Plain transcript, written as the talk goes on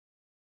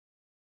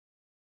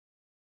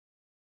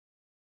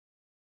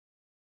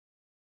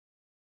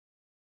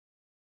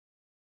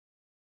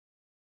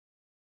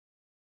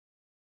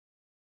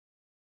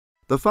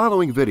The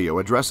following video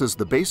addresses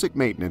the basic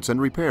maintenance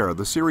and repair of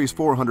the Series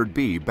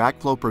 400B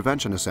backflow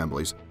prevention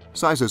assemblies,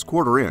 sizes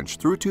 1/4 inch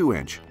through 2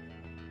 inch.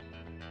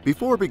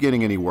 Before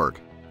beginning any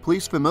work,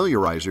 please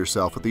familiarize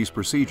yourself with these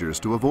procedures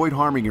to avoid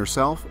harming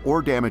yourself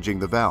or damaging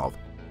the valve.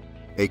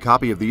 A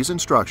copy of these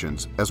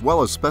instructions, as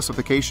well as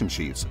specification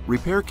sheets,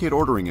 repair kit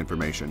ordering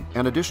information,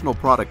 and additional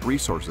product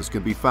resources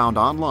can be found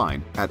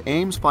online at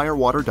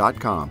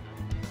aimsfirewater.com.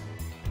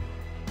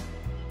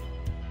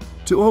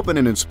 To open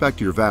and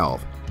inspect your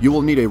valve, you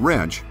will need a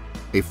wrench,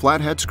 a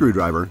flathead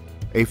screwdriver,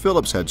 a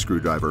Phillips head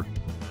screwdriver,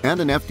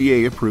 and an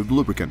FDA-approved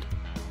lubricant.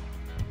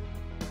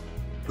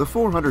 The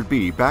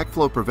 400B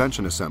backflow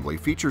prevention assembly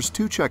features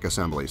 2 check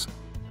assemblies,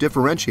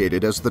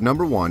 differentiated as the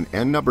number 1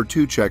 and number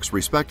 2 checks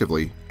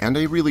respectively, and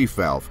a relief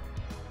valve.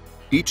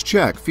 Each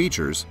check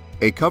features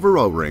a cover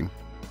O-ring,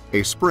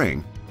 a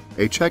spring,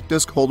 a check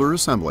disc holder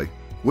assembly,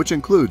 which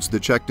includes the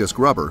check disc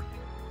rubber,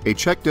 a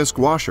check disc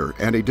washer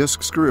and a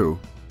disc screw,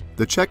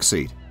 the check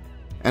seat,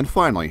 and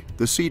finally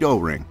the seat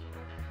O-ring.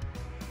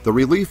 The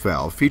relief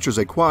valve features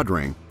a quad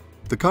ring,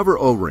 the cover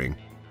O-ring,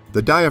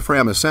 the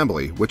diaphragm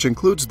assembly, which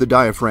includes the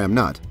diaphragm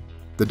nut,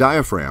 the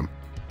diaphragm,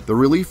 the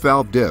relief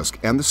valve disc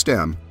and the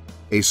stem,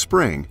 a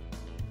spring,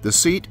 the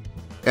seat,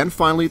 and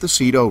finally the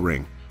seat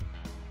O-ring.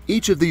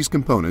 Each of these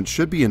components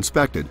should be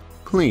inspected,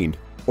 cleaned,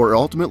 or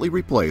ultimately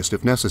replaced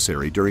if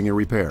necessary during a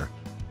repair.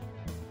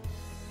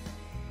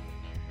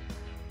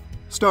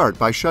 Start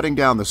by shutting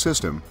down the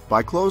system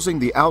by closing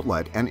the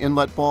outlet and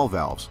inlet ball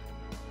valves.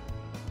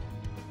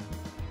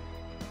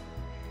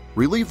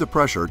 Relieve the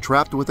pressure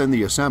trapped within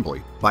the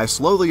assembly by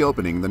slowly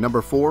opening the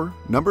number 4,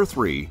 number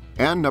 3,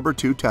 and number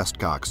 2 test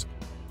cocks.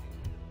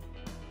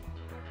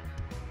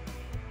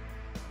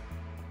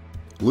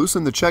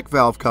 Loosen the check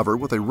valve cover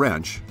with a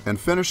wrench and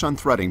finish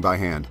unthreading by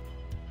hand.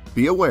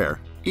 Be aware,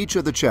 each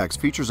of the checks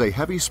features a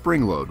heavy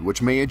spring load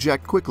which may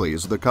eject quickly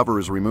as the cover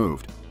is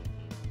removed.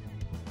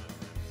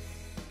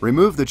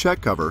 Remove the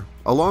check cover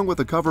along with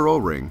the cover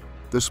O-ring,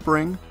 the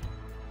spring,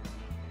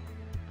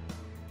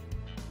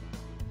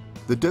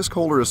 the disc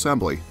holder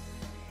assembly,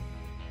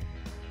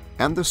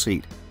 and the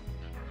seat.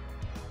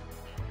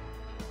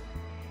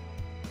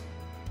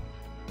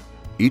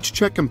 Each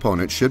check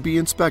component should be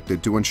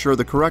inspected to ensure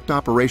the correct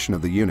operation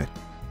of the unit.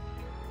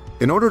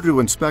 In order to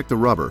inspect the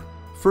rubber,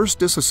 first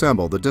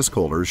disassemble the disc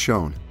holder as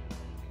shown.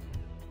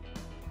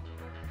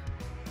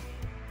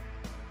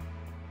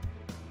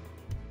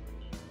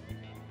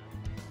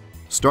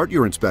 Start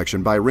your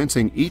inspection by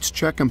rinsing each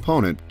check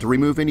component to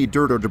remove any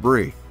dirt or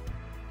debris.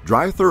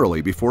 Dry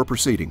thoroughly before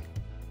proceeding.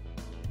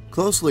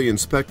 Closely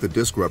inspect the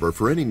disc rubber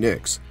for any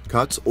nicks,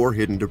 cuts, or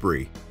hidden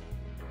debris.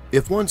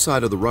 If one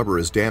side of the rubber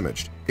is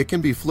damaged, it can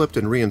be flipped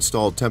and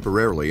reinstalled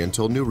temporarily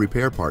until new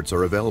repair parts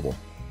are available.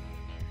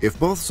 If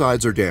both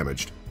sides are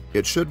damaged,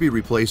 it should be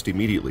replaced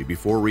immediately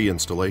before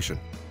reinstallation.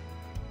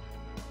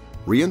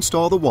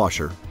 Reinstall the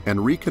washer and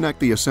reconnect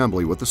the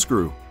assembly with the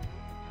screw.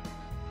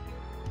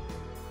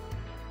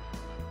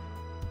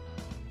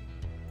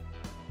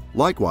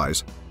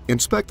 Likewise,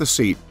 inspect the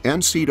seat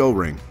and seat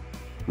O-ring.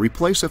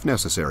 Replace if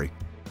necessary.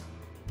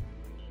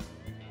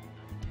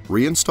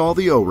 Reinstall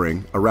the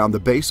O-ring around the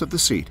base of the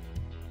seat.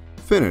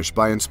 Finish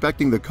by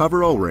inspecting the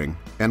cover O-ring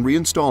and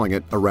reinstalling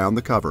it around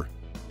the cover.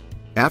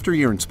 After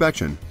your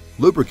inspection,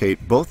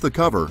 lubricate both the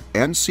cover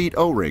and seat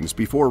O-rings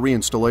before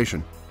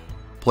reinstallation.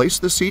 Place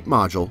the seat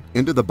module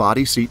into the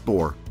body seat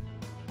bore.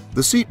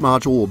 The seat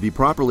module will be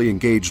properly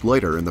engaged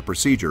later in the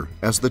procedure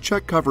as the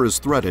check cover is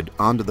threaded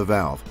onto the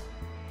valve.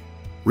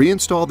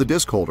 Reinstall the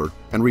disc holder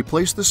and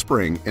replace the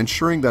spring,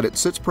 ensuring that it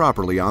sits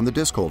properly on the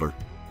disc holder.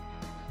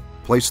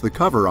 Place the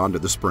cover onto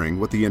the spring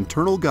with the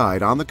internal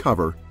guide on the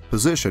cover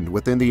positioned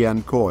within the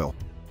end coil.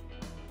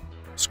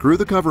 Screw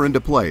the cover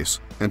into place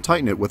and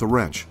tighten it with a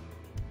wrench.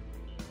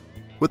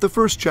 With the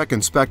first check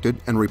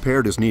inspected and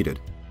repaired as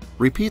needed,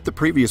 repeat the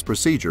previous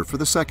procedure for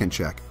the second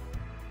check.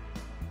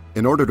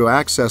 In order to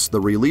access the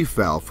relief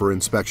valve for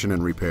inspection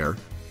and repair,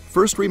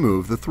 first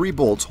remove the 3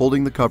 bolts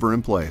holding the cover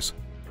in place.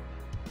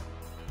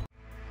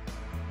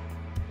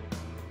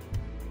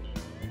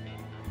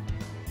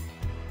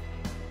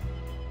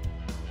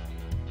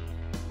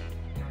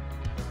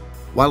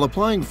 While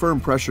applying firm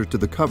pressure to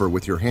the cover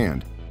with your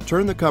hand,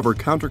 turn the cover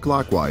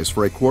counterclockwise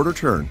for a 1/4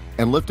 turn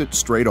and lift it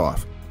straight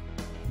off.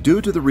 Due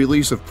to the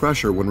release of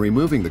pressure when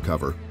removing the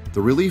cover,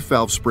 the relief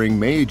valve spring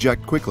may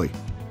eject quickly.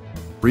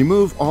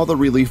 Remove all the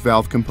relief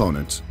valve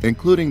components,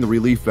 including the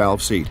relief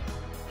valve seat.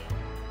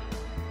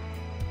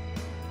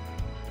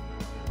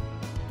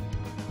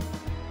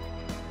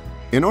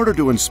 In order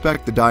to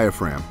inspect the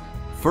diaphragm,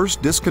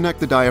 first disconnect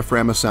the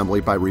diaphragm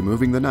assembly by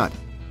removing the nut.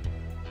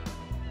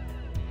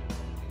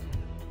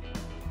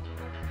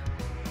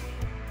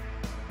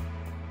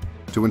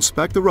 To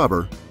inspect the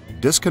rubber,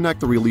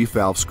 disconnect the relief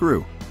valve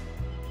screw.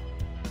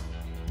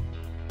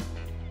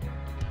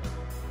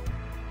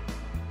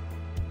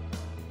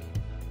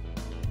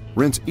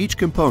 Rinse each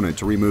component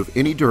to remove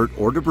any dirt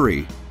or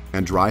debris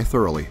and dry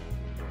thoroughly.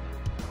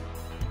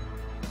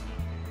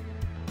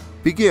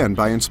 Begin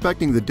by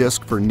inspecting the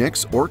disc for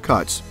nicks or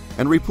cuts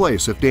and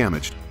replace if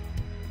damaged.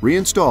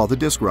 Reinstall the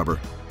disc rubber.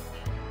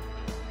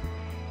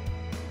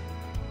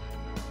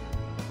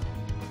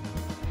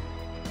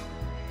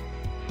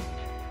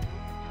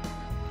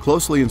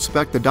 Closely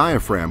inspect the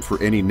diaphragm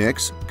for any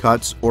nicks,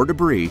 cuts, or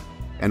debris,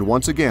 and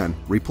once again,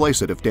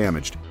 replace it if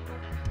damaged.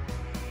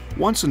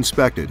 Once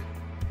inspected,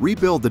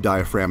 rebuild the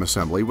diaphragm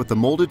assembly with the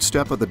molded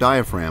step of the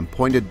diaphragm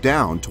pointed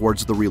down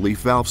towards the relief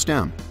valve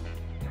stem.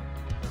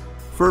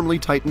 Firmly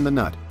tighten the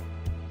nut.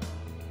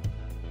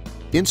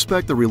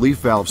 Inspect the relief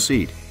valve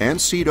seat and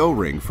seat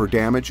O-ring for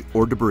damage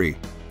or debris.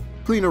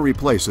 Clean or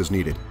replace as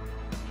needed.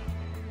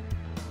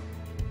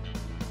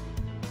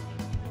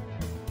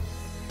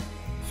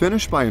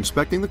 Finish by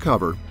inspecting the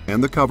cover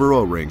and the cover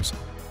O-rings.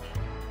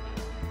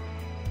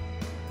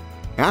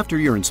 After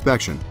your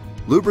inspection,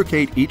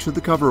 lubricate each of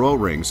the cover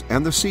O-rings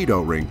and the seat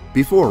O-ring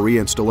before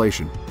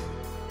reinstallation.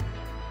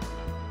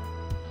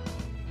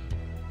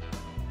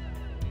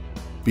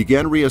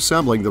 Begin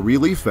reassembling the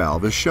relief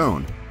valve as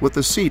shown, with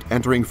the seat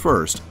entering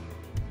first,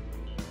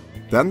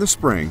 then the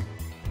spring,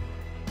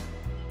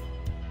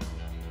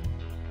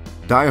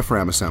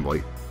 diaphragm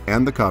assembly,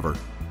 and the cover.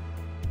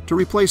 To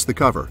replace the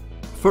cover,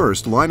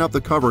 first line up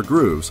the cover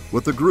grooves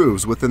with the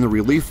grooves within the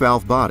relief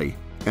valve body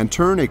and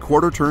turn a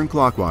quarter turn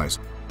clockwise.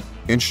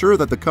 Ensure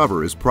that the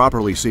cover is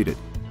properly seated.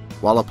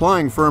 While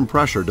applying firm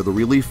pressure to the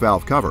relief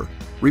valve cover,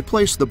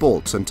 replace the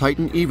bolts and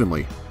tighten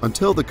evenly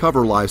until the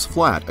cover lies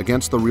flat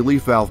against the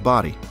relief valve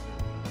body.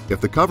 If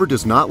the cover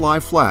does not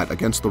lie flat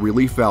against the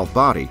relief valve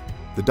body,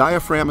 the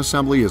diaphragm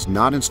assembly is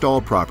not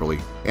installed properly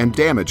and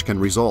damage can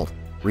result.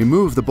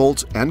 Remove the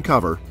bolts and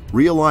cover,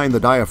 realign the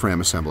diaphragm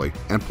assembly,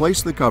 and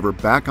place the cover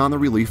back on the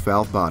relief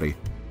valve body.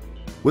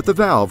 With the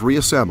valve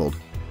reassembled,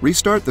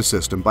 restart the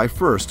system by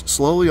first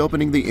slowly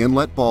opening the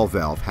inlet ball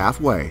valve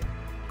halfway.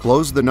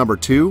 Close the number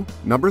 2,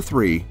 number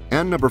 3,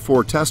 and number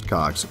 4 test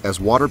cocks as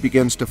water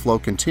begins to flow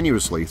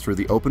continuously through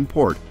the open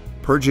port,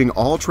 purging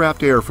all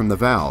trapped air from the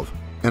valve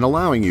and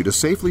allowing you to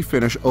safely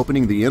finish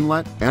opening the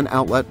inlet and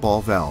outlet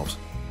ball valves.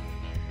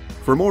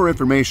 For more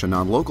information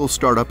on local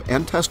startup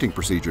and testing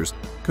procedures,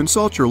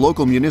 consult your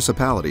local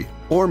municipality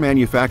or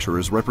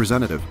manufacturer's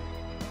representative.